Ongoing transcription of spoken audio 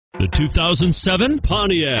The 2007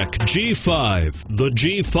 Pontiac G5. The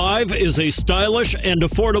G5 is a stylish and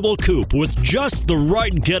affordable coupe with just the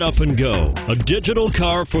right get up and go. A digital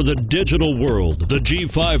car for the digital world. The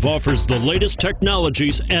G5 offers the latest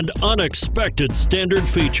technologies and unexpected standard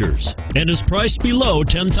features and is priced below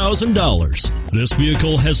 $10,000. This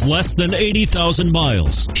vehicle has less than 80,000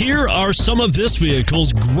 miles. Here are some of this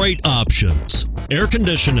vehicle's great options: air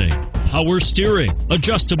conditioning, power steering,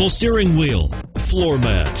 adjustable steering wheel, floor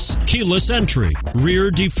mats, keyless entry,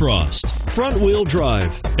 rear defrost, front wheel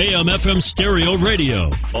drive, AM/FM stereo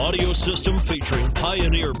radio, audio system featuring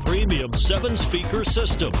Pioneer Premium 7-speaker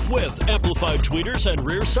system with amplified tweeters and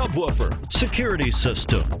rear subwoofer, security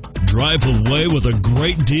system. Drive away with a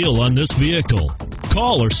great deal on this vehicle.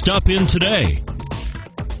 Call or stop in today.